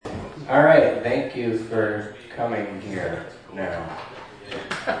All right, thank you for coming here now.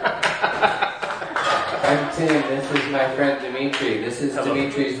 I'm Tim, this is my friend Dimitri. This is Hello.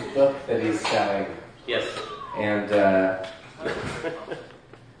 Dimitri's book that he's selling. Yes. And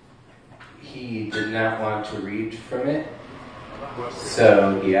he did not want to read from it,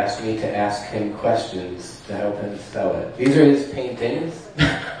 so he asked me to ask him questions to help him sell it. These are his paintings.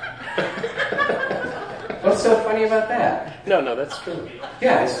 What's so funny about that? No, that's true.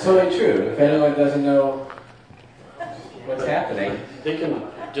 Yeah, it's totally true. If anyone doesn't know what's happening, They can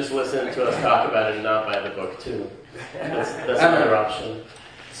just listen to us talk about it and not buy the book, too. That's another option.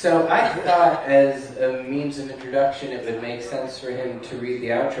 So I thought as a means of introduction it would make sense for him to read the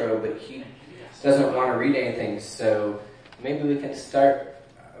outro, but he doesn't want to read anything, so maybe we can start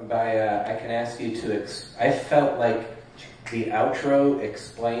by, I can ask you to, I felt like the outro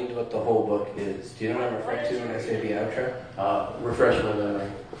explained what the whole book is. Do you know what I'm referring to when I say the outro? Refresh my memory.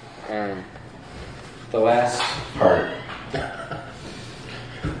 The last part.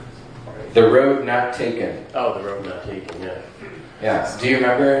 The road not taken. Oh, the road not taken, yeah. Yeah. Do you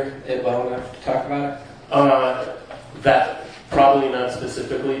remember it well enough to talk about it? That, probably not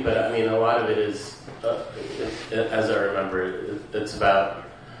specifically, but I mean, a lot of it is, as I remember, it's about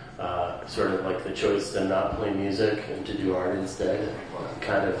sort of like the choice to not play music and to do art instead.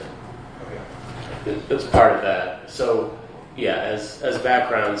 Kind of, it's part of that. So, yeah, as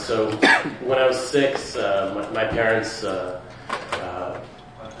background, so when I was 6, my parents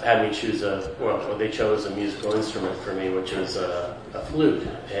had me choose they chose a musical instrument for me, which was a flute.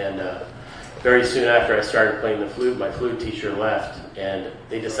 And very soon after I started playing the flute, my flute teacher left, and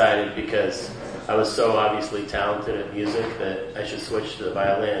they decided because I was so obviously talented at music that I should switch to the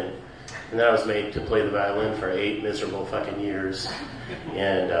violin. And then I was made to play the violin for 8 miserable fucking years,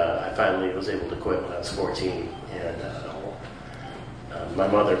 and I finally was able to quit when I was 14. And my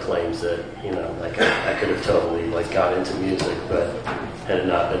mother claims that, you know, like I could have totally like got into music, but had it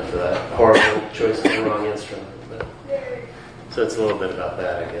not been for that horrible choice of the wrong instrument. But, so it's a little bit about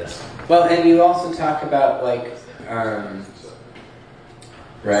that, I guess. Well, and you also talk about like,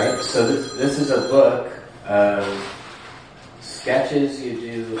 right? So this is a book of sketches you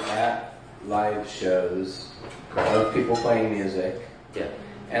do at live shows of people playing music. Yeah.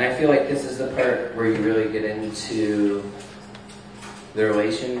 And I feel like this is the part where you really get into the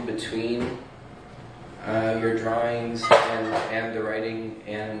relation between your drawings and the writing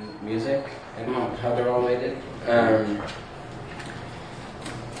and music and how they're all related.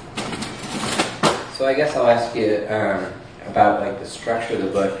 So I guess I'll ask you about like the structure of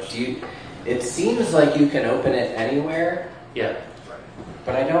the book. It seems like you can open it anywhere. Yeah.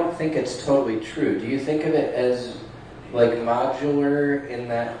 But I don't think it's totally true. Do you think of it as like modular in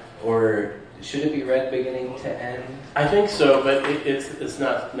that, or should it be read beginning to end? I think so, but it's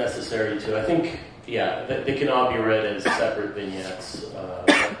not necessary to. I think, yeah, they can all be read as separate vignettes.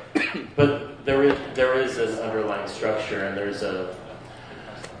 But there is an underlying structure, and there's at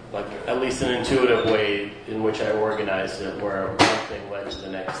least an intuitive way in which I organized it, where one thing led to the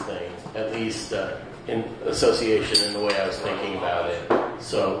next thing, at least in association in the way I was thinking about it.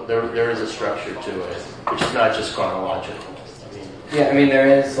 So there is a structure to it, which is not just chronological. I mean there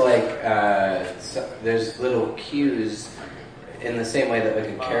is like there's little cues in the same way that like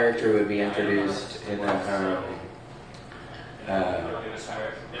a character would be introduced in a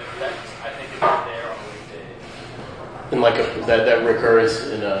and like that recurs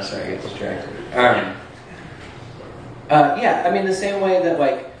in a. Sorry, I get distracted. Yeah, I mean the same way that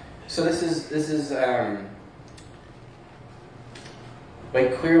like. So this is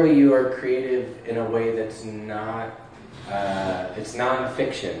like clearly you are creative in a way that's not. It's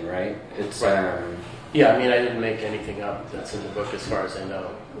non-fiction, right? It's yeah. I mean, I didn't make anything up that's in the book, as far as I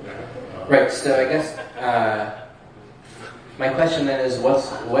know. Right. So I guess my question then is,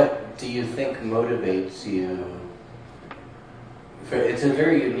 what do you think motivates you? It's a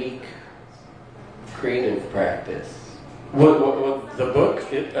very unique creative practice. What the book?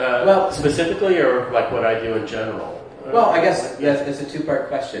 Well, specifically, or like what I do in general? Well, I guess it's a two-part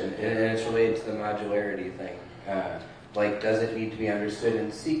question, and it's related to the modularity thing. Like, does it need to be understood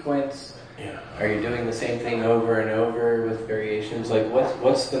in sequence? Yeah. Are you doing the same thing over and over with variations? Like,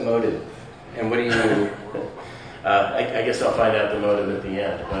 what's the motive? And what do you... I guess I'll find out the motive at the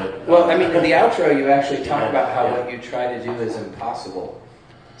end. But well, I mean, in the outro, you actually talk about how what you try to do is impossible.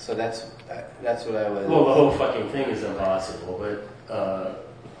 So that's what I was... Well, the whole fucking thing is impossible, but...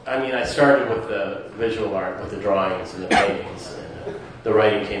 I mean, I started with the visual art, with the drawings and the paintings, and the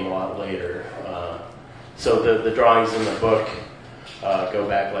writing came a lot later. So the drawings in the book go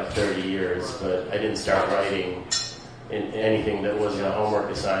back like 30 years, but I didn't start writing in anything that wasn't a homework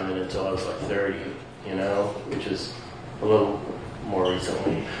assignment until I was like 30, you know, which is a little more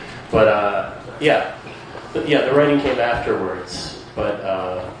recently. But the writing came afterwards.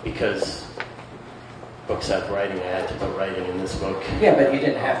 But because books have writing, I had to put writing in this book. Yeah, but you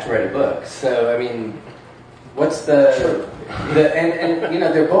didn't have to write a book. So I mean, what's the and you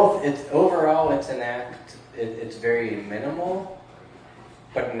know, they're both. It's overall, it's an act. It's very minimal,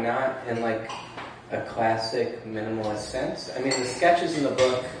 but not in like a classic minimalist sense. I mean, the sketches in the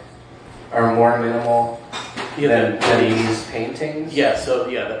book are more minimal than these paintings. Yeah, so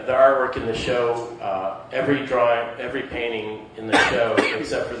the artwork in the show, every drawing, every painting in the show,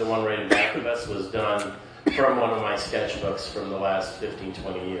 except for the one right in back of us, was done from one of my sketchbooks from the last 15,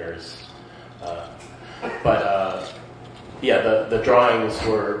 20 years. The drawings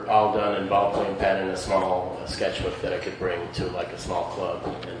were all done in ballpoint pen in a small sketchbook that I could bring to like a small club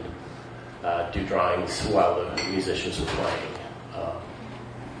and do drawings while the musicians were playing.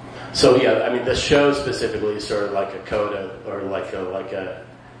 The show specifically is sort of like a coda or like a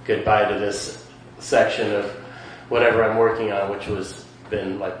goodbye to this section of whatever I'm working on, which was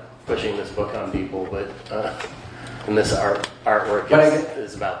been like pushing this book on people, but and this artwork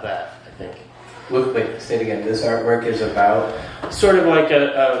is about that, I think. Wait, say it again. This artwork is about sort of like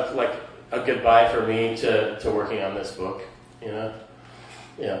a goodbye for me to working on this book, you know?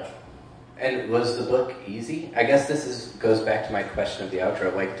 Yeah. And was the book easy? I guess goes back to my question of the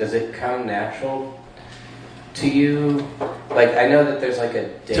outro. Like, does it come natural to you? Like, I know that there's like a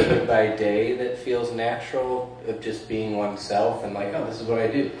day by day that feels natural of just being oneself and like, oh, this is what I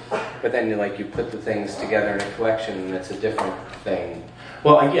do. But then you put the things together in a collection and it's a different thing.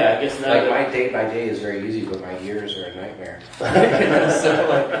 Well, yeah, I guess now like my day by day is very easy, but my years are a nightmare. So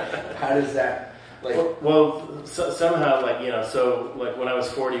like, how does that? Like, somehow, when I was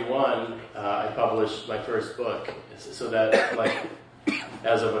 41, I published my first book. So that, like,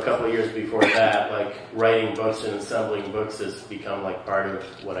 as of a couple of years before that, like, writing books and assembling books has become, like, part of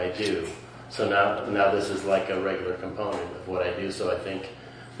what I do. So now this is, like, a regular component of what I do, so I think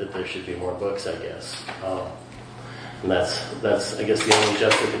that there should be more books, I guess. And that's, I guess, the only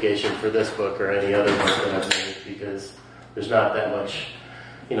justification for this book or any other book that I've made, because there's not that much,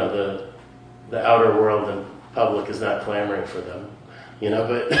 you know, the outer world and public is not clamoring for them, you know,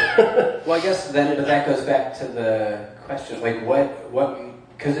 but... Well, I guess then that goes back to the question, like what,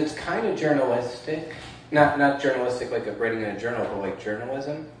 because it's kind of journalistic, not journalistic like writing in a journal, but like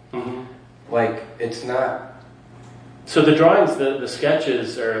journalism. Mm-hmm. Like, it's not... So the drawings, the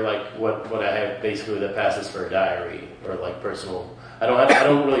sketches are like what I have basically that passes for a diary or like personal... I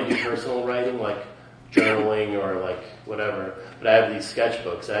don't really do personal writing, like journaling or like whatever, but I have these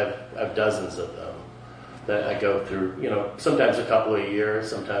sketchbooks. I have dozens of them that I go through, you know, sometimes a couple a year,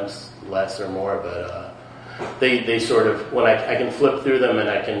 sometimes less or more, but they sort of, when I can flip through them and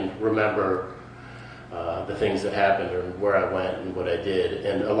I can remember the things that happened or where I went and what I did.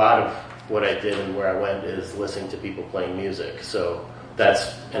 And a lot of what I did and where I went is listening to people playing music. So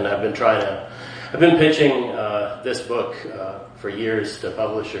and I've been pitching this book for years to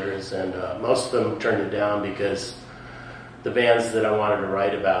publishers, and most of them turned it down because the bands that I wanted to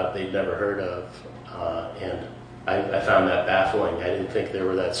write about, they'd never heard of, and I found that baffling. I didn't think they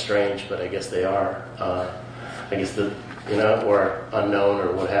were that strange, but I guess they are. I guess or unknown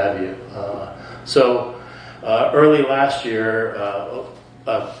or what have you. Early last year,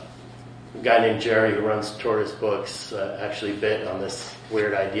 a guy named Jerry who runs Tortoise Books actually bit on this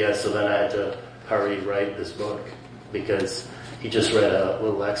weird idea, so then I had to hurry write this book because he just read a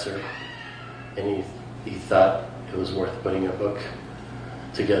little excerpt and he thought it was worth putting a book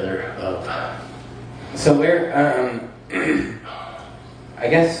together of. So where, I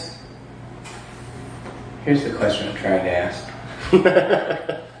guess, here's the question I'm trying to ask.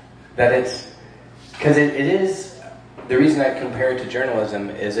 That it's, because it is, the reason I compare it to journalism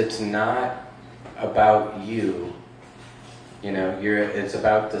is it's not about you. You know, it's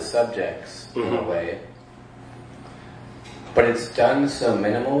about the subjects in a way. But it's done so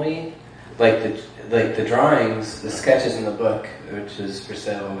minimally, like the drawings, the sketches in the book, which is for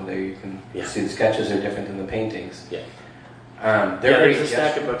sale over there. You can see the sketches are different than the paintings. Yeah. There's a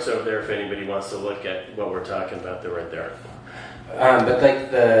stack of books over there if anybody wants to look at what we're talking about. They're right there. But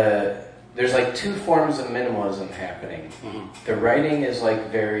like there's like two forms of minimalism happening. Mm-hmm. The writing is like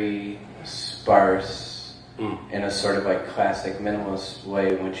very sparse in a sort of like classic minimalist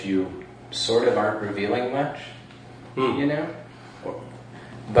way in which you sort of aren't revealing much, you know?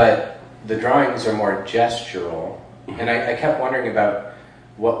 But the drawings are more gestural. And I kept wondering about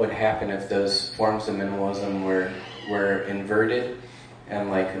what would happen if those forms of minimalism were inverted and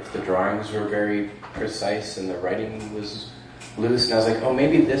like if the drawings were very precise and the writing was loose, and I was like, oh,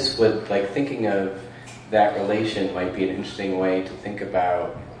 maybe this would, like, thinking of that relation might be an interesting way to think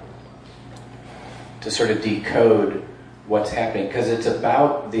about, to sort of decode what's happening, because it's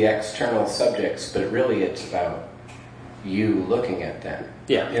about the external subjects, but really it's about you looking at them.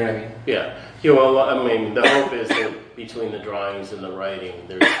 Yeah. You know what I mean? Yeah. Yeah, well, I mean, the hope is that between the drawings and the writing,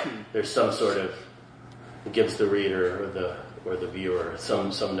 there's some sort of, it gives the reader or the viewer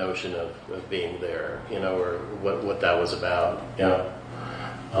some notion of being there, you know, or what that was about, you know.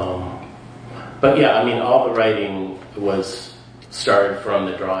 But yeah, I mean, all the writing was started from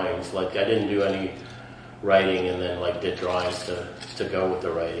the drawings. Like, I didn't do any writing and then like did drawings to go with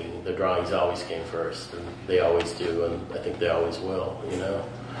the writing. The drawings always came first, and they always do, and I think they always will, you know.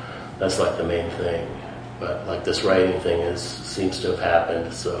 That's like the main thing. But like this writing thing seems to have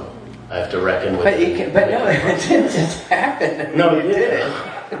happened, so I have to reckon with it. But no, it didn't just happen. No, it you didn't.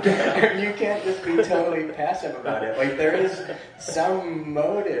 did. You can't just be totally passive about it. Like, there is some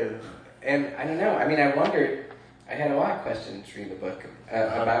motive. And I don't know. I mean, I wondered, I had a lot of questions reading the book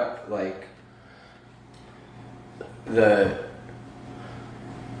about, like,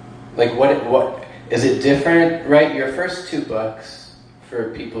 what is it different, right? Your first two books,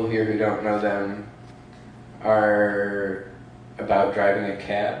 for people here who don't know them, are about driving a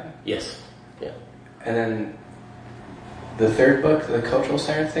cab. Yes. Yeah. And then the third book, the cultural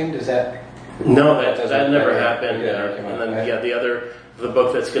science thing, does that? No, that never happened. And then the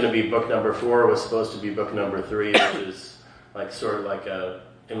book that's going to be book number 4 was supposed to be book number 3, which is like sort of like a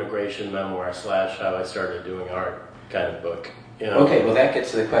immigration memoir / how I started doing art kind of book. You know? Okay, well that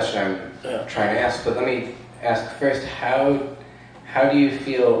gets to the question I'm trying to ask. But let me ask first: how do you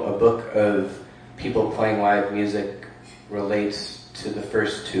feel a book of people playing live music relates to the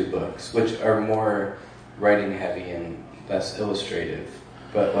first two books, which are more writing heavy and less illustrative?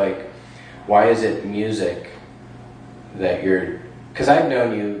 But like, why is it music that you're? Because I've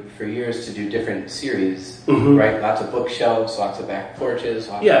known you for years to do different series, right? Lots of bookshelves, lots of back porches.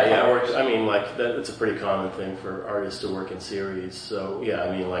 I mean, like it's a pretty common thing for artists to work in series. So yeah,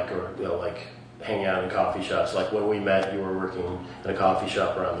 I mean, like, or you know, like hang out in coffee shops. Like when we met, you were working in a coffee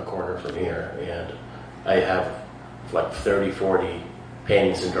shop around the corner from here, and I have like 30, 40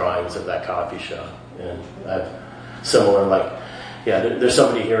 paintings and drawings of that coffee shop, and I've similar like. Yeah, there's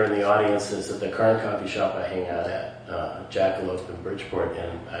somebody here in the audience that's at the current coffee shop I hang out at, Jackalope in Bridgeport,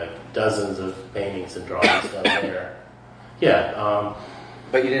 and I have dozens of paintings and drawings down there. Yeah.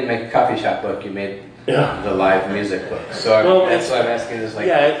 But you didn't make a coffee shop book, you made the live music book. So that's why I'm asking is like...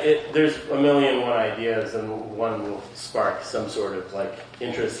 Yeah, there's a million and one ideas, and one will spark some sort of like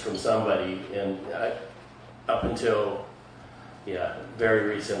interest from somebody, and up until... Yeah, very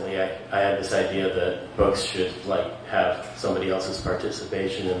recently I had this idea that books should like have somebody else's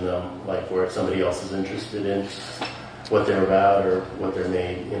participation in them, like where somebody else is interested in what they're about or what they're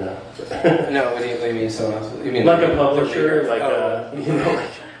made, you know. No, what do you mean someone else? You mean like a publisher, like you know,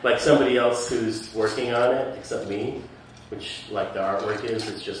 like somebody else who's working on it except me, which like the artwork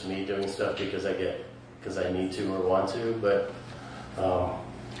it's just me doing stuff because I need to or want to, but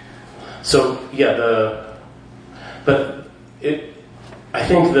so yeah, I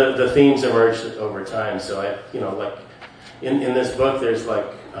think the themes emerged over time. So like in this book, there's like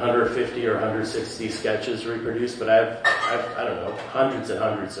 150 or 160 sketches reproduced, but I've I don't know, hundreds and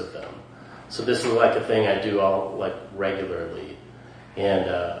hundreds of them. So this is like a thing I do all like regularly, and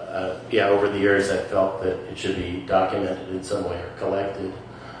over the years I felt that it should be documented in some way or collected.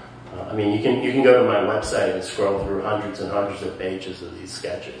 I mean, you can go to my website and scroll through hundreds and hundreds of pages of these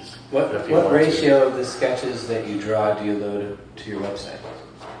sketches. What ratio of the sketches that you draw do you load to your website?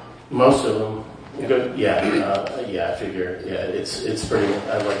 Most of them. Yeah. Good. I figure. Yeah, it's pretty.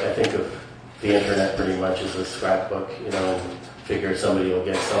 I think of the internet pretty much as a scrapbook, you know, and figure somebody will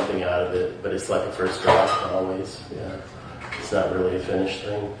get something out of it. But it's like a first draft always. Yeah, it's not really a finished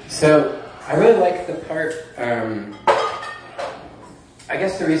thing. So I really like the part. I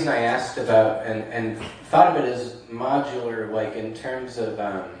guess the reason I asked about and thought of it as modular, like in terms of,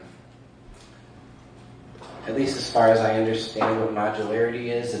 at least as far as I understand what modularity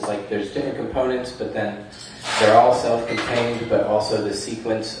is, it's like there's different components, but then they're all self-contained, but also the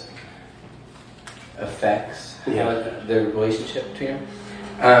sequence affects the relationship between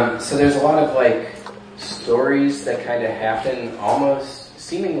them. So there's a lot of like stories that kind of happen almost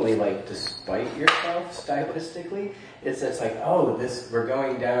seemingly like despite yourself stylistically. It's like, we're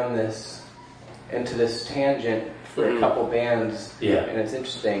going down into this tangent for a couple bands, and it's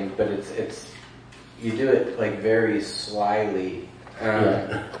interesting, but it's you do it like very slyly.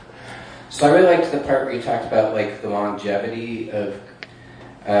 So I really liked the part where you talked about like the longevity of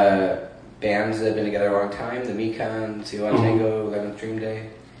bands that have been together a long time, the Mekons, Ciudad Tango, 11th Dream Day.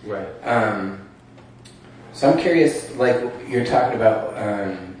 Right. So I'm curious, like you're talking about,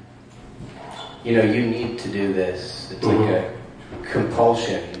 you need to do this. It's like a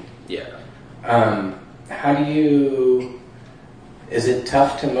compulsion. Yeah. How do you? Is it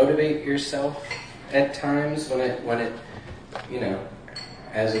tough to motivate yourself at times when it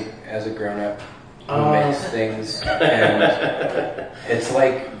as a grown up who makes things, and it's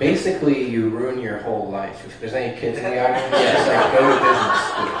like basically you ruin your whole life. If there's any kids in the audience, just like go to business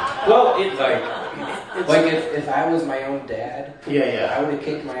school. Well, it's if I was my own dad, yeah, I would have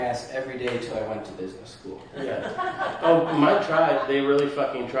kicked my ass every day till I went to business school. Yeah. Oh, mine tried. They really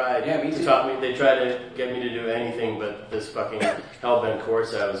fucking tried. Yeah, me too. They tried to get me to do anything but this fucking hell-bent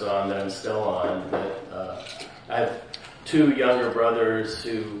course I was on that I'm still on. But I have 2 younger brothers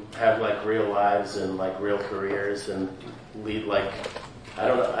who have like real lives and like real careers and lead like I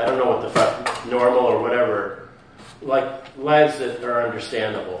don't know what the fuck, normal or whatever, like lives that are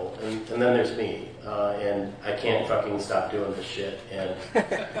understandable. And then there's me. And I can't fucking stop doing this shit, and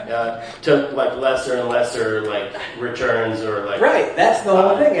to like lesser and lesser like returns or like right. That's the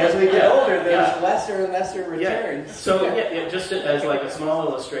whole thing. As we get older, there's lesser and lesser returns. Yeah. So just as like a small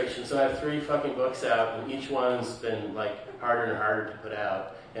illustration. So I have 3 fucking books out, and each one's been like harder and harder to put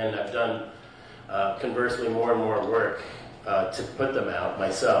out, and I've done conversely more and more work to put them out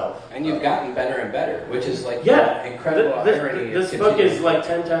myself. And you've gotten better and better, which is like incredible irony. This book is like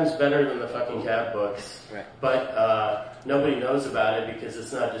 10 times better than the fucking Cab books. Right. But nobody knows about it because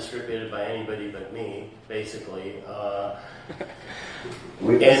it's not distributed by anybody but me, basically.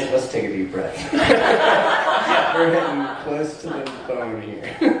 Let's take a deep breath. We're hitting close to the bone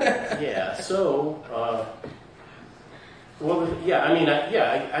here. Yeah, so...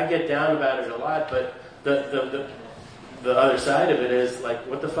 I get down about it a lot, but the other side of it is, like,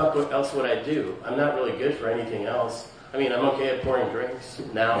 what the fuck else would I do? I'm not really good for anything else. I mean, I'm okay at pouring drinks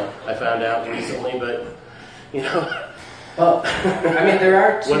now. I found out recently, but, Well, I mean, there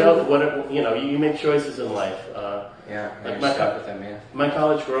are 2... you make choices in life. My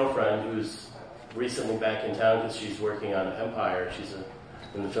college girlfriend, who's recently back in town because she's working on Empire, she's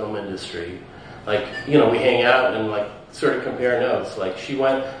in the film industry. Like, we hang out and, like, sort of compare notes. Like, she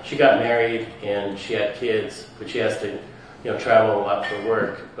got married and she had kids, but she has to, travel a lot for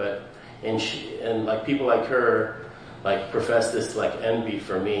work. And like people like her, like profess this like envy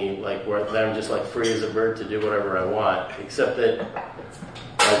for me, like where I'm just like free as a bird to do whatever I want. Except that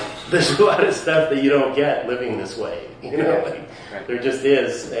like there's a lot of stuff that you don't get living this way. There just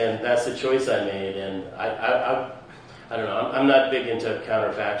is, and that's the choice I made. And I don't know. I'm not big into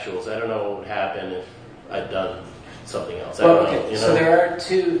counterfactuals. I don't know what would happen if I'd done something else. I don't know. So there's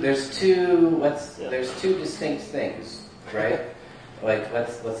two distinct things, right? Like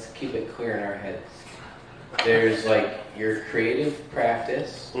let's keep it clear in our heads. There's like your creative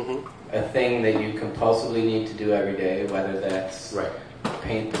practice, a thing that you compulsively need to do every day, whether that's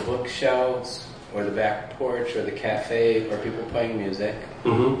paint the bookshelves or the back porch or the cafe or people playing music.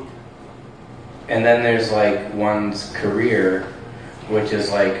 Mm-hmm. And then there's like one's career, which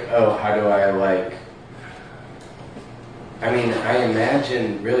is like, how do I like... I mean, I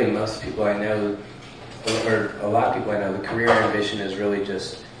imagine really most people I know, or a lot of people I know, the career ambition is really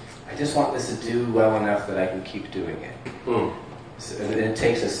just, I just want this to do well enough that I can keep doing it. So it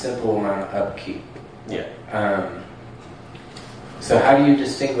takes a simple amount of upkeep. Yeah. So how do you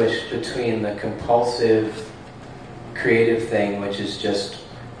distinguish between the compulsive creative thing, which is just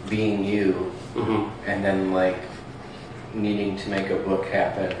being you, and then like needing to make a book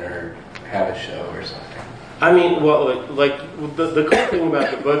happen or have a show or something? I mean, well, like the cool thing about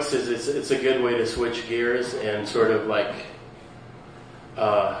the books is it's a good way to switch gears and sort of like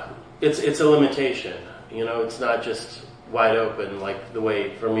it's a limitation. It's not just wide open like the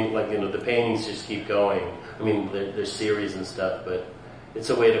way for me. Like the paintings just keep going. I mean, there's series and stuff, but it's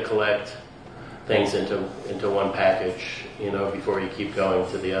a way to collect things into one package. Before you keep going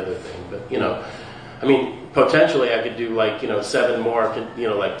to the other thing. But I mean, potentially I could do like 7 more.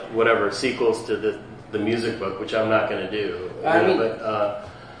 Like whatever sequels to the music book, which I'm not going to do.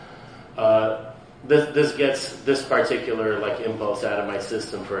 This gets this particular like impulse out of my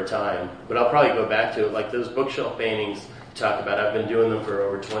system for a time, but I'll probably go back to it. Like those bookshelf paintings you talk about, I've been doing them for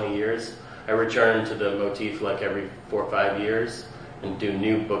over 20 years. I return to the motif like every 4 or 5 years and do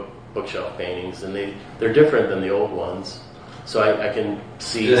new bookshelf paintings, and they're different than the old ones. So I can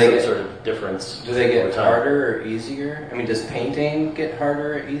see some sort of difference. Do they get harder or easier? I mean, does painting get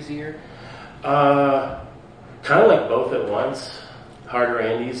harder or easier? Kind of like both at once. harder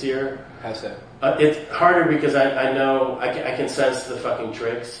and easier. How so? It's harder because I know I can sense the fucking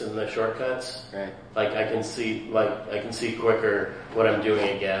tricks and the shortcuts. Right. Like I can see quicker what I'm doing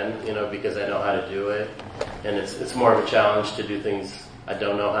again, because I know how to do it, and it's more of a challenge to do things I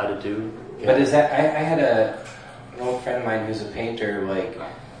don't know how to do. But is that I had an old friend of mine who's a painter,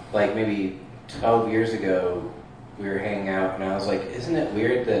 like maybe 12 years ago, we were hanging out, and I was like, isn't it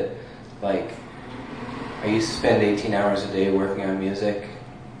weird that like I used to spend 18 hours a day working on music,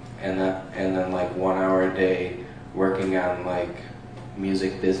 and then like 1 hour a day working on like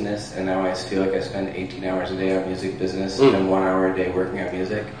music business, and now I feel like I spend 18 hours a day on music business and then 1 hour a day working on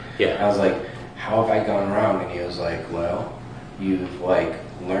music. Yeah. I was like, how have I gone wrong? And he was like, well, you've like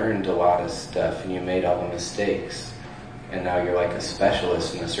learned a lot of stuff and you made all the mistakes, and now you're like a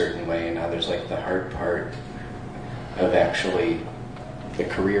specialist in a certain way, and now there's like the hard part of actually the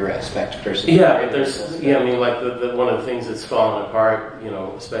career aspect versus I mean, like the one of the things that's fallen apart,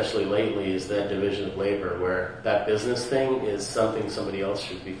 especially lately, is that division of labor, where that business thing is something somebody else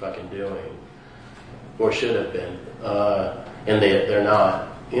should be fucking doing, or should have been, and they're not.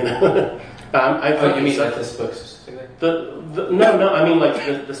 You mean like this book specifically? No, I mean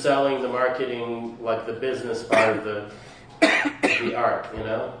like the selling, the marketing, like the business part of the art,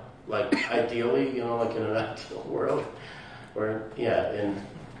 like ideally, like in an ideal world. Or and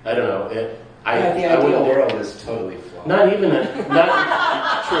I don't know. The ideal world is totally flawed. Not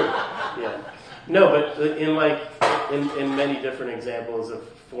true. Yeah. No, but in many different examples of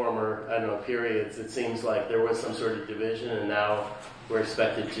former periods, it seems like there was some sort of division, and now we're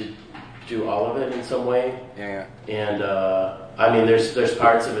expected to do all of it in some way. Yeah. And I mean, there's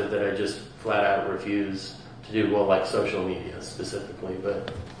parts of it that I just flat out refuse to do. Well, like social media specifically,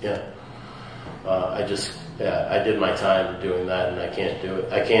 but yeah. I did my time doing that, and I can't do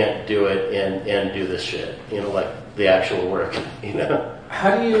it. I can't do it and do this shit, like the actual work,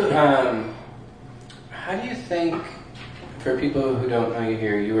 How do you think, for people who don't know you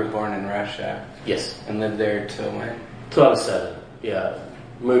here, you were born in Russia? Yes. And lived there till when? Till I was 7, yeah.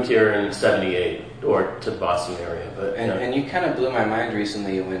 Moved here in 78, or to the Boston area. But and you kind of blew my mind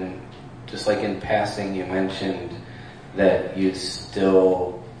recently when, just like in passing, you mentioned that you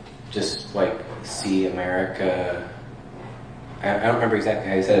still just like see America. I don't remember exactly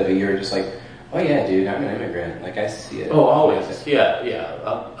how you said it, but you were just like, oh yeah, dude, I'm an immigrant. Like I see it. Oh, always. Yeah.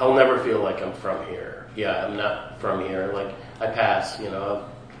 I'll never feel like I'm from here. Yeah, I'm not from here. Like I pass, How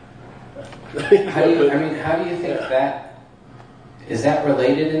do you think that is that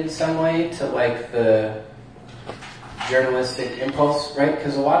related in some way to like the journalistic impulse, right?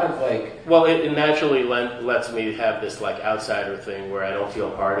 Because a lot of it naturally lets me have this like outsider thing where I don't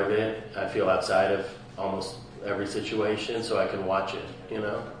feel part of it. I feel outside of almost every situation, so I can watch it.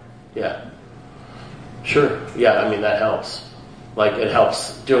 Yeah, sure. Yeah, I mean that helps. Like it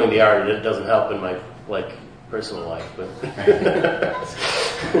helps doing the art. It doesn't help in my like personal life, but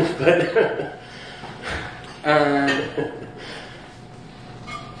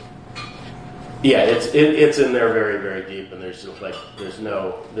yeah, it's in there very, very deep, and there's just like there's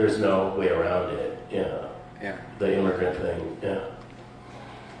no way around it. Yeah. The immigrant thing. Yeah.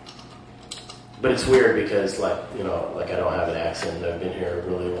 But it's weird because like I don't have an accent. I've been here a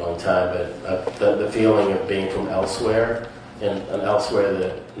really long time, but the feeling of being from elsewhere and an elsewhere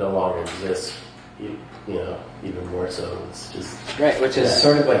that no longer exists, even more so. It's just right, which is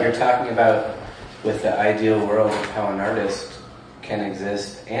sort of what you're talking about with the ideal world of how an artist can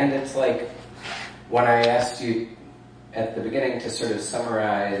exist, and it's like. When I asked you at the beginning to sort of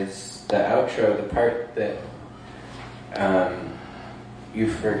summarize the outro, the part that you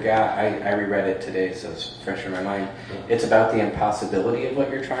forgot, I reread it today, so it's fresh in my mind. It's about the impossibility of what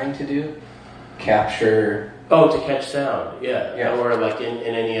you're trying to do. Capture... Oh, to catch sound, yeah. Or like in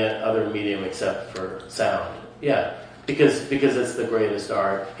any other medium except for sound. Yeah, because it's the greatest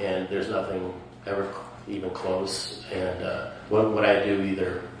art, and there's nothing ever even close, and what I do,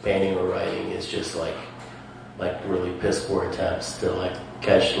 either painting or writing, is just like really piss poor attempts to like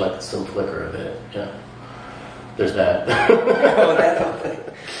catch like some flicker of it. Yeah, there's that.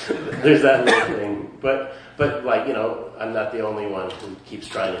 There's that little thing, but like I'm not the only one who keeps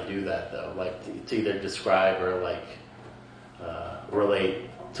trying to do that though. Like to either describe or like relate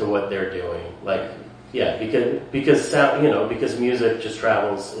to what they're doing. Like because sound, because music just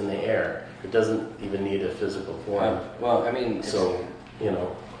travels in the air. It doesn't even need a physical form. Well, I mean, so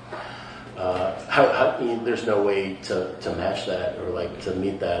there's no way to match that or like to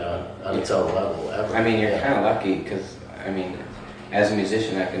meet that on its own level ever. I mean, you're kind of lucky because as a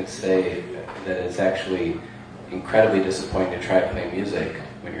musician, I can say that it's actually incredibly disappointing to try to play music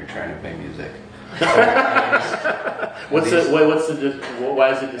when you're trying to play music. Why is it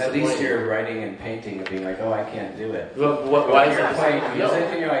disappointing? At least you're writing and painting and being like, oh, I can't do it. Why is you're it playing disappointing? music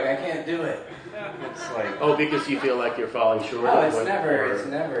and you're like, I can't do it. It's like, oh, because you feel like you're falling short. Oh, it's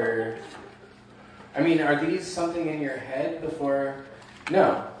never. I mean, are these something in your head before?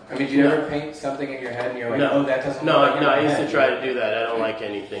 No. I mean, do you ever paint something in your head and you're like, oh, that doesn't. No, I used to try to do that. I don't like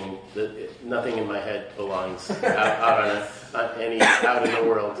anything. Nothing in my head belongs out in the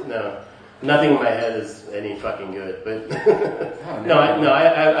world. No. Nothing in my head is any fucking good, but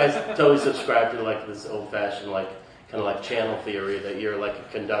I totally subscribe to like this old-fashioned like kind of like channel theory that you're like a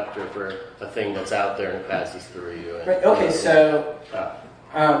conductor for a thing that's out there and it passes through you. And, right. Okay, so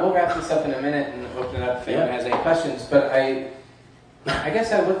we'll wrap this up in a minute and open it up if anyone has any questions. But I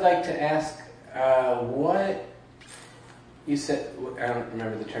guess I would like to ask what you said. I don't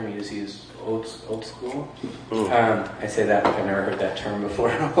remember the term you used. You used old school. I say that like I've never heard that term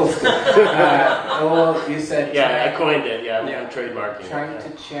before. Old school. Well, you said I coined it. I'm trademarking. Trying to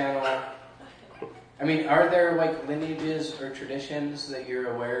channel. I mean, are there like lineages or traditions that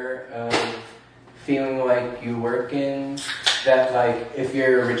you're aware of feeling like you work in that, like, if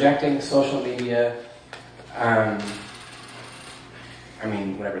you're rejecting social media, I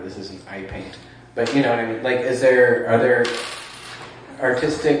mean, whatever, this isn't I paint, but you know what I mean? Like, are there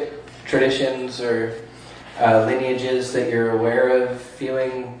artistic traditions or lineages that you're aware of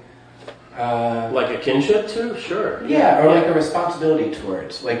feeling like a kinship to? Sure. Like a responsibility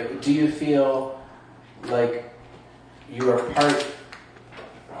towards? Like, do you feel like you are part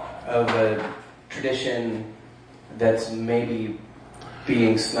of a tradition that's maybe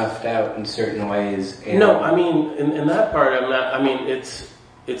being snuffed out in certain ways? No, I mean, in that part, I'm not. I mean,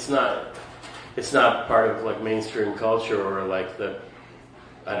 it's not part of like mainstream culture or like the.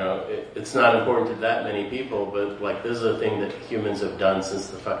 I don't know. It's not important to that many people, but like this is a thing that humans have done since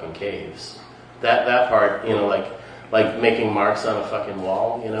the fucking caves. That part, you know, like making marks on a fucking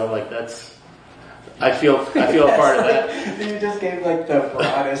wall, you know, like that's. I feel a part of that. You just gave like the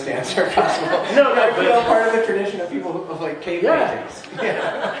broadest answer possible. I feel part of the tradition of people who like cave paintings.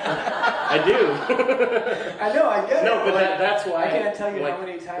 Yeah. I do. I know, I get it. No, but like, that's why I can't tell you how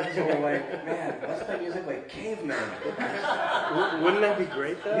many times we're like, man, let's play music like cavemen. Wouldn't that be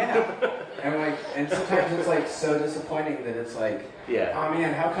great though? Yeah. And sometimes it's like so disappointing that it's like, oh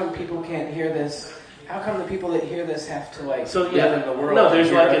man, how come people can't hear this? How come the people that hear this have to like live in the world? No,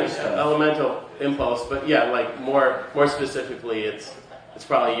 there's like an elemental impulse, but like more specifically, it's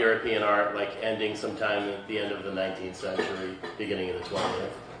probably European art, like ending sometime at the end of the 19th century, beginning of the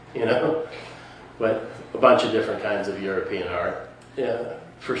 20th, you know. But a bunch of different kinds of European art,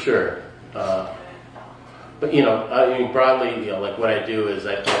 for sure. But you know, I mean, broadly, you know, like what I do is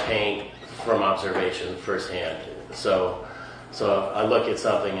I paint from observation firsthand. So I look at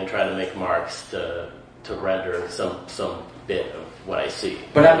something and try to make marks to render some bit of what I see.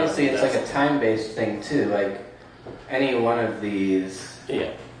 But obviously it's like a time-based thing too. Like any one of these,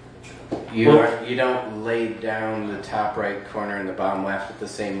 you don't lay down the top right corner and the bottom left at the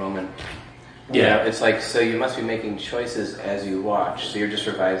same moment. You know, it's like, so you must be making choices as you watch. So you're just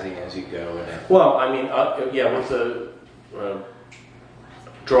revising as you go. Well, I mean, with the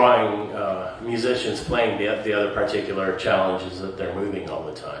drawing musicians playing, the other particular challenge is that they're moving all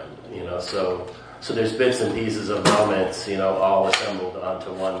the time. You know, so there's bits and pieces of moments, you know, all assembled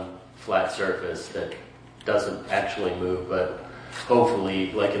onto one flat surface that doesn't actually move, but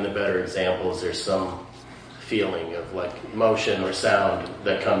hopefully, like in the better examples, there's some feeling of like motion or sound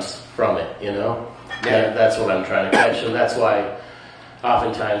that comes from it, you know? Yeah. That's what I'm trying to catch, and that's why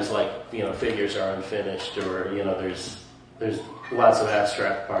oftentimes, like, you know, figures are unfinished, or, you know, there's lots of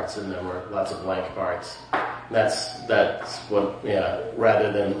abstract parts in them, or lots of blank parts. That's what,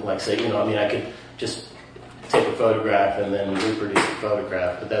 rather than like say, you know, I mean, I could just take a photograph and then reproduce a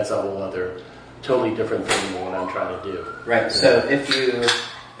photograph, but that's a whole other, totally different thing than what I'm trying to do. Right. Yeah. So if you,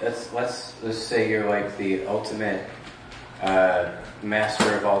 let's say you're like the ultimate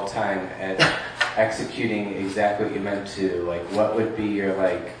master of all time at executing exactly what you meant to, like, what would be your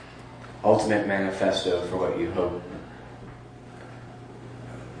like ultimate manifesto for what you hope?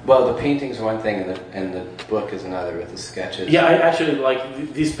 Well, the painting's one thing, and the book is another with the sketches. Yeah, I actually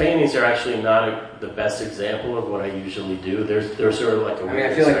like these paintings are actually not the best example of what I usually do. They're sort of like a. I mean,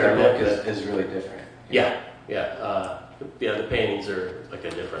 I feel like the book is really different. Yeah. The paintings are like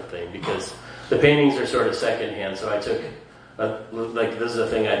a different thing because the paintings are sort of secondhand. So I took like this is a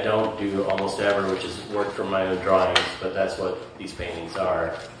thing I don't do almost ever, which is work from my own drawings. But that's what these paintings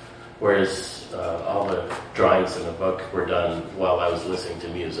are. Whereas all the drawings in the book were done while I was listening to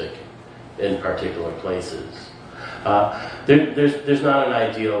music in particular places. There's not an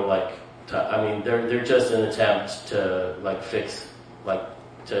ideal like I mean, they're just an attempt to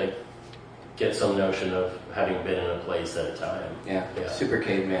to get some notion of having been in a place at a time. Yeah. Super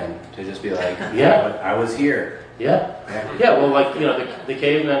caveman to just be like, yeah, I was here. Yeah. Well, like the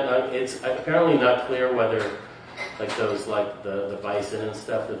caveman. It's apparently not clear whether like those like the bison and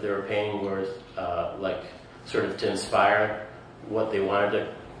stuff that they were painting were like sort of to inspire what they wanted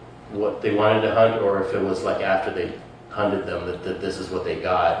to hunt, or if it was like after they hunted them that this is what they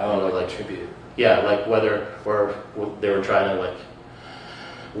got. Oh, like tribute. Yeah, like whether or they were trying to like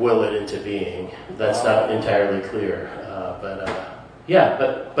will it into being. That's not entirely clear, but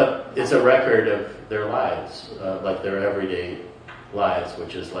it's a record of their lives, like their everyday lives,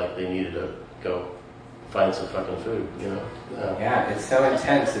 which is like they needed to go find some fucking food, Yeah, it's so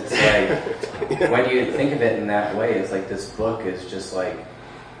intense. It's like when you think of it in that way, it's like this book is just like,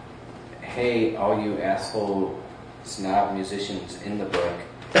 hey, all you asshole snob musicians in the book,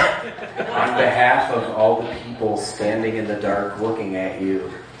 on behalf of all the people standing in the dark looking at you,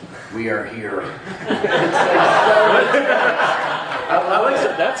 we are here. I like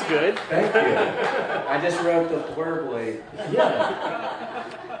that. That's good. Thank you. I just wrote the blurb late. Yeah.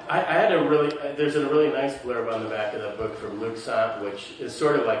 I had there's a really nice blurb on the back of that book from Luc Sant, which is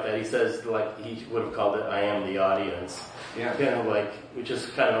sort of like that. He says, like, he would have called it, I am the audience. Yeah. Kind of like, which is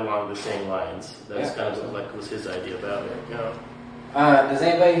kind of along the same lines. That's kind of like was his idea about it, Does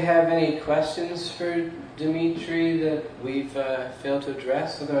anybody have any questions for Dimitri that we've failed to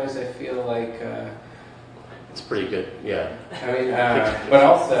address? Otherwise, I feel like... it's pretty good, yeah. I mean, but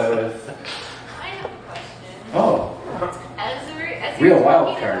also if... I have a question. Oh. As real you're wild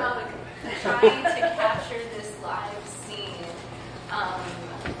talking card. about trying to capture this live scene,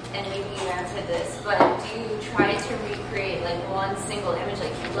 and maybe you answered this, but do you try to recreate like one single image,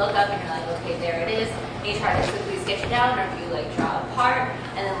 like you look up and you're like, okay, there it is, and you try to quickly sketch it down, or do you like draw a part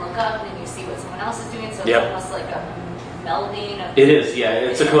and then look up and then you see what someone else is doing, so it's almost like a melding of... It is, yeah.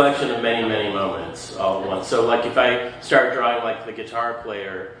 It's a collection of many, many moments all at once. So like if I start drawing like the guitar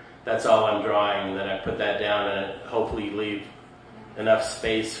player, that's all I'm drawing, and then I put that down and hopefully leave enough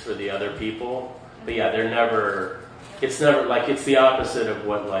space for the other people. But yeah, it's never like, it's the opposite of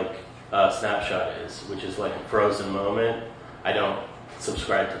what like Snapshot is, which is like a frozen moment. I don't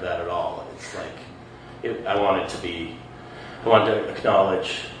subscribe to that at all. It's like, I want to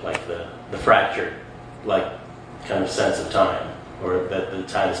acknowledge like the fractured like kind of sense of time, or that the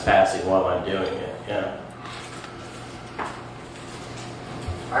time is passing while I'm doing it. Yeah.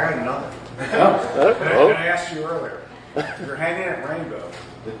 I got another. Oh. I asked you earlier. You're hanging at Rainbow,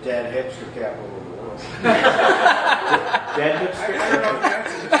 the dead hipster capital of the world. Dead hipster? I don't know if you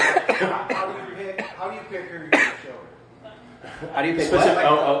answered this. How do you pick who you're going to show? How do you pick for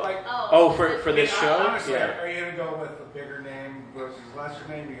this show? Honestly, yeah. Are you going to go with a bigger name versus lesser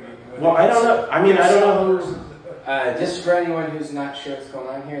name? Well, I don't know. I mean, I don't know who... Just for anyone who's not sure what's going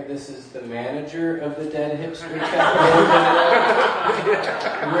on here, this is the manager of the Dead Hipster Capital.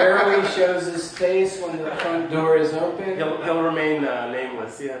 Rarely shows his face when the front door is open. He'll remain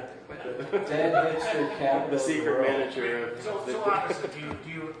nameless, yeah. Dead Hipster Capital. The secret manager of... So honestly, do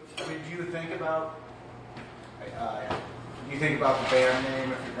you think about... do you think about the band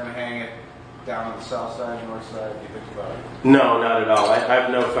name if you're going to hang it down on the south side, north side? Do you think about it? No, not at all. I have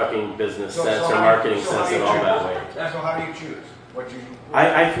no fucking business sense or marketing sense at all that way. So how do you choose?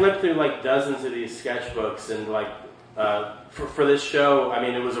 I flipped through like dozens of these sketchbooks, and like for this show, I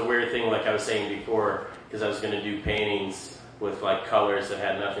mean, it was a weird thing, like I was saying before, because I was going to do paintings with like colors that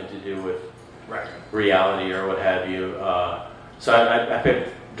had nothing to do with reality or what have you. So I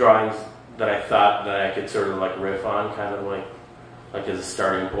picked drawings that I thought that I could sort of like riff on, kind of like as a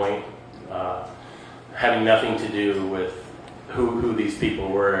starting point. Having nothing to do with who these people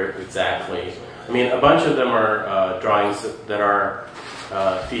were exactly. I mean, a bunch of them are drawings that are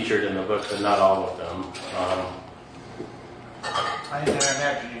featured in the book, but not all of them. I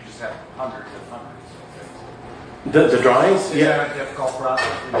imagine you just have hundreds of things. The drawings? Is that a difficult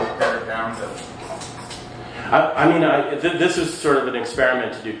process for you to pare it down to? This is sort of an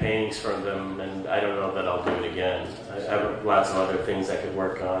experiment to do paintings from them, and I don't know that I'll do it again. I have lots of other things I could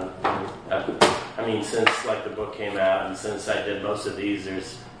work on. I mean, since like the book came out, and since I did most of these,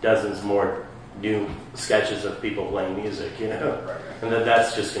 there's dozens more new sketches of people playing music, and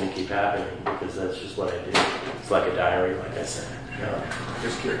that's just going to keep happening because that's just what I do. It's like a diary, like I said.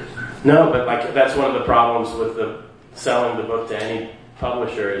 Just curious. No, but like that's one of the problems with selling the book to any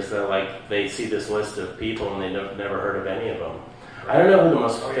publisher is that like they see this list of people and they never heard of any of them. I don't know who the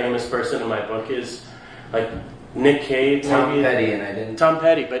most famous person in my book is, like Nick Cave, Tom maybe. Petty, and I didn't. Tom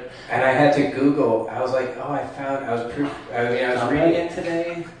Petty, but and I had to Google. I was like, I was reading it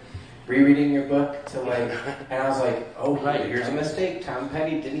today, rereading your book to like, and I was like, oh, Right. here's a mistake. Tom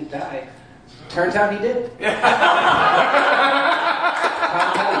Petty didn't die. Turns out he did. Tom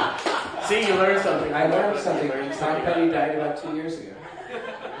Petty. See, you learned something. I learned something. Tom Petty died about 2 years ago.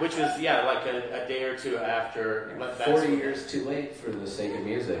 Which was, like a day or two after. 40 years too late for the sake of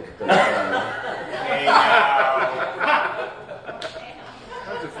music. But, Hey,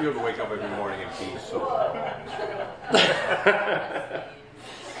 how does it feel to wake up every morning in peace? So.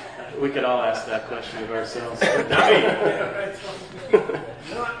 We could all ask that question of ourselves. Not me.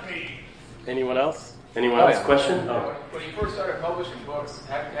 Not me. Anyone else? Anyone else? Question? Oh. When you first started publishing books,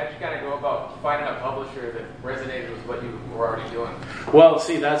 how'd you kind of go about finding a publisher that resonated with what you were already doing? Well,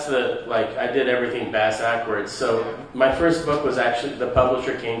 see, that's I did everything backwards. So my first book was actually, the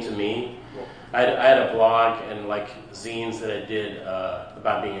publisher came to me. I had a blog and zines that I did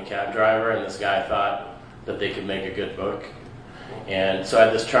about being a cab driver, and this guy thought that they could make a good book. And so I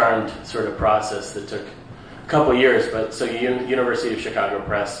had this charmed sort of process that took a couple years, but so University of Chicago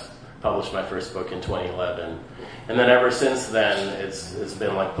Press published my first book in 2011. And then ever since then, it's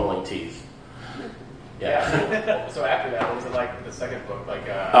been like pulling teeth. Yeah. So after that, what was it like with the second book?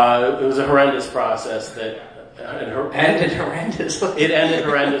 It was a horrendous process that ended horrendously. It ended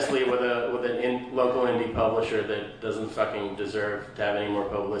horrendously with a local indie publisher that doesn't fucking deserve to have any more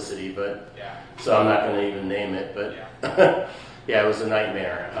publicity. But so I'm not going to even name it. But it was a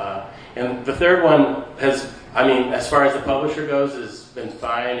nightmare. And the third one has, as far as the publisher goes, has been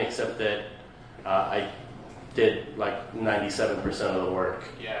fine, except that I did 97% of the work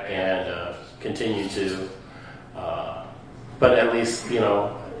and continue to. But at least he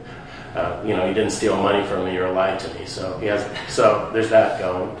didn't steal money from me or lie to me, so he has. So there's that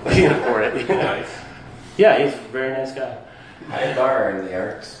going for it. Nice. Yeah, he's a very nice guy. High bar in the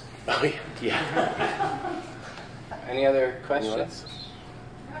Eric's. Oh yeah. Any other questions?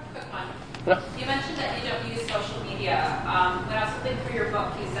 I have a quick one. You mentioned that you don't use social media. When I was looking through your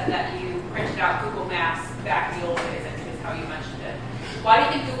book, you said that you printed out Google Maps back in the old days, I think is how you mentioned it. Why do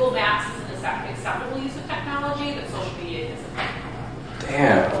you think Google Maps is an acceptable use of technology, but social media isn't?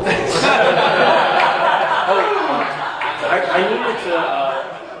 Damn. I needed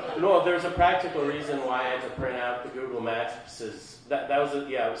to. No, there's a practical reason why I had to print out the Google Maps. That was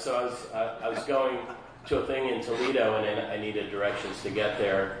So I was going to a thing in Toledo, and I needed directions to get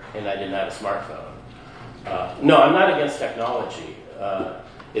there, and I didn't have a smartphone. No, I'm not against technology.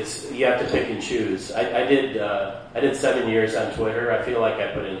 It's you have to pick and choose. I did 7 years on Twitter. I feel like I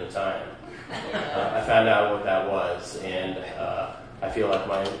put in the time. I found out what that was, and I feel like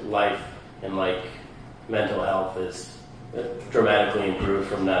my life and mental health is dramatically improved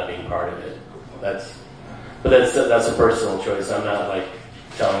from not being part of it. That's a personal choice. I'm not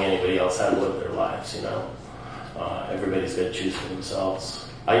telling anybody else how to live their lives. Everybody's got to choose for themselves.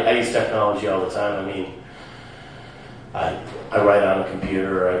 I use technology all the time. I write on a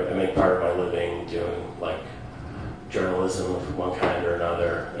computer. I make part of my living doing journalism of one kind or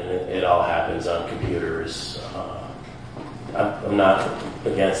another, and it all happens on computers. I'm not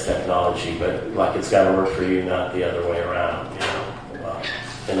against technology, but it's got to work for you, not the other way around.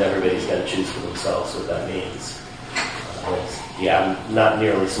 And everybody's got to choose for themselves what that means. I'm not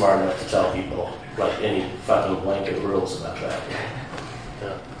nearly smart enough to tell people any fucking blanket rules about that.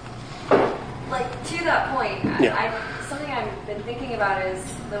 Yeah. To that point, something I've been thinking about is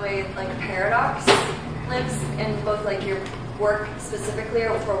the way Paradox lives in both your work specifically,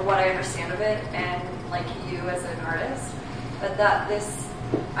 or for what I understand of it, and you as an artist. But that this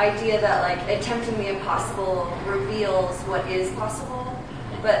idea that attempting the impossible reveals what is possible,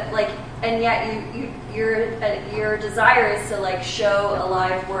 but and yet your desire is to show a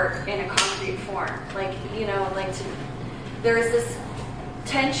live work in a concrete form, there's this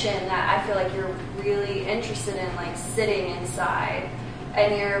tension that I feel you're really interested in, sitting inside,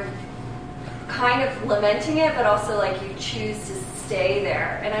 and you're kind of lamenting it, but also you choose to stay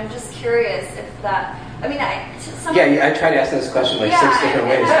there. And I'm just curious if that. I tried asking this question 6 different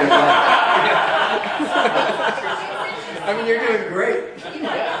ways. You're doing great.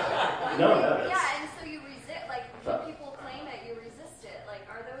 No. And so you resist. When people claim it, you resist it.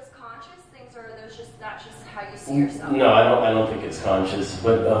 Are those conscious things, or are those just how you see yourself? No, I don't think it's conscious.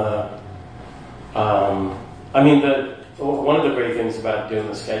 But one of the great things about doing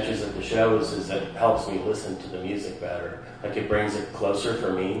the sketches at the shows is that it helps me listen to the music better. It brings it closer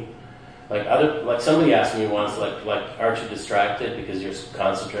for me. Somebody asked me once, aren't you distracted because you're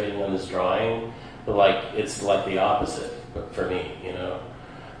concentrating on this drawing? But it's the opposite for me,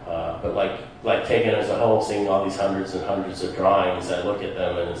 But taken as a whole, seeing all these hundreds and hundreds of drawings, I look at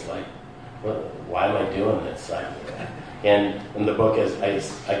them and it's why am I doing this? and the book is,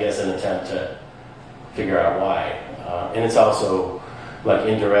 I guess, an attempt to figure out why. And it's also like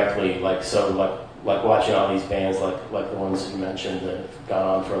indirectly, like watching all these bands, like the ones you mentioned that have gone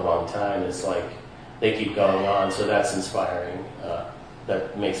on for a long time. It's like they keep going on, so that's inspiring.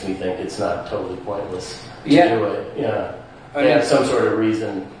 That makes me think it's not totally pointless to do it. Yeah, they have some sort of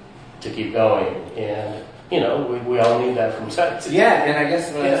reason to keep going, and we all need that from time to time. Yeah, and I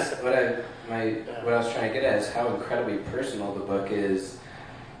guess what I was trying to get at is how incredibly personal the book is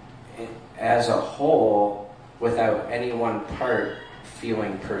as a whole, without any one part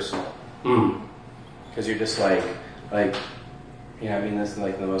feeling personal. Because you're just like, I mean this in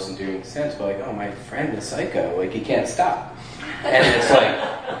like the most endearing sense, but like, oh, my friend is psycho, like he can't stop, and it's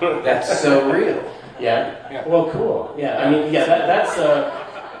like that's so real. Yeah. Well, cool. Yeah. I mean,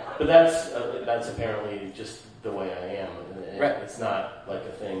 but that's apparently just the way I am. Right. It's not like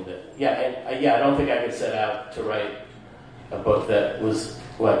a thing that. I don't think I could set out to write a book that was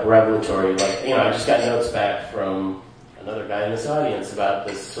like revelatory. Like, I just got notes back from another guy in this audience about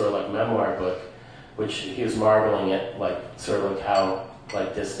this sort of like memoir book, which he was marveling at, like sort of like how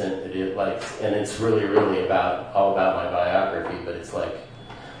like distant it is, like, and it's really, really all about my biography, but it's like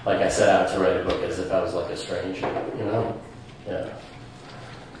I set out to write a book as if I was like a stranger, Yeah.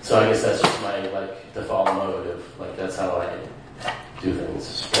 So I guess that's just my like default mode of like that's how I do things.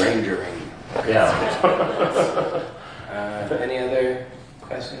 Strangering. Yeah. Any other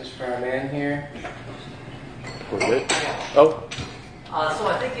questions for our man here? We're good. Oh. So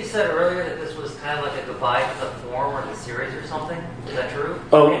I think you said earlier that this was kind of like a goodbye to the form or the series or something. Is that true?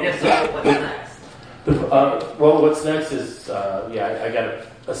 Oh. And if so, what's next? Well, what's next is I got to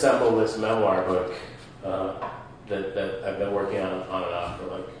assemble this memoir book that I've been working on and off for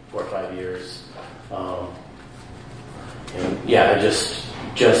like 4 or 5 years. I just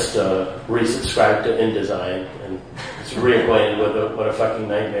resubscribed to InDesign and it's reacquainted with what a fucking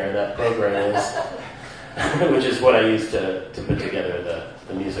nightmare that program is, which is what I used to put together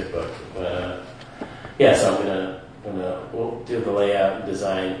the music book. But so we'll do the layout and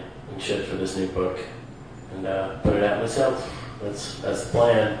design and shit for this new book and put it out myself. That's the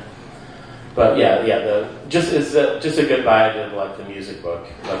plan. But it's just a goodbye to like the music book.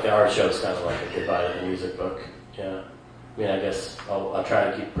 Like the art show's kind of like a goodbye to the music book. Yeah. I mean, I guess I'll try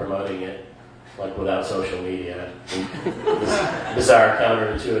to keep promoting it like without social media. This bizarre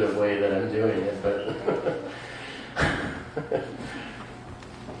counterintuitive way that I'm doing it, but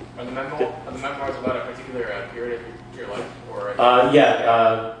Are the memoirs about a particular period of your life, or?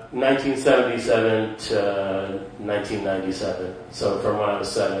 1977 to 1997. So from when I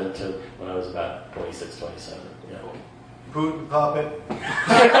was 7 to when I was about 26, 27. Yeah. Putin puppet.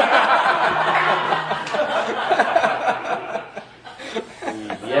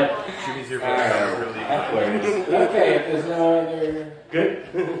 Yep. Jimmy's here for really Okay, if there's no other... Good.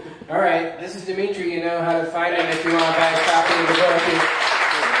 All right, this is Dimitri. You know how to find him if you want to buy a copy of the book.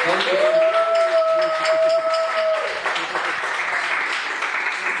 Thank you.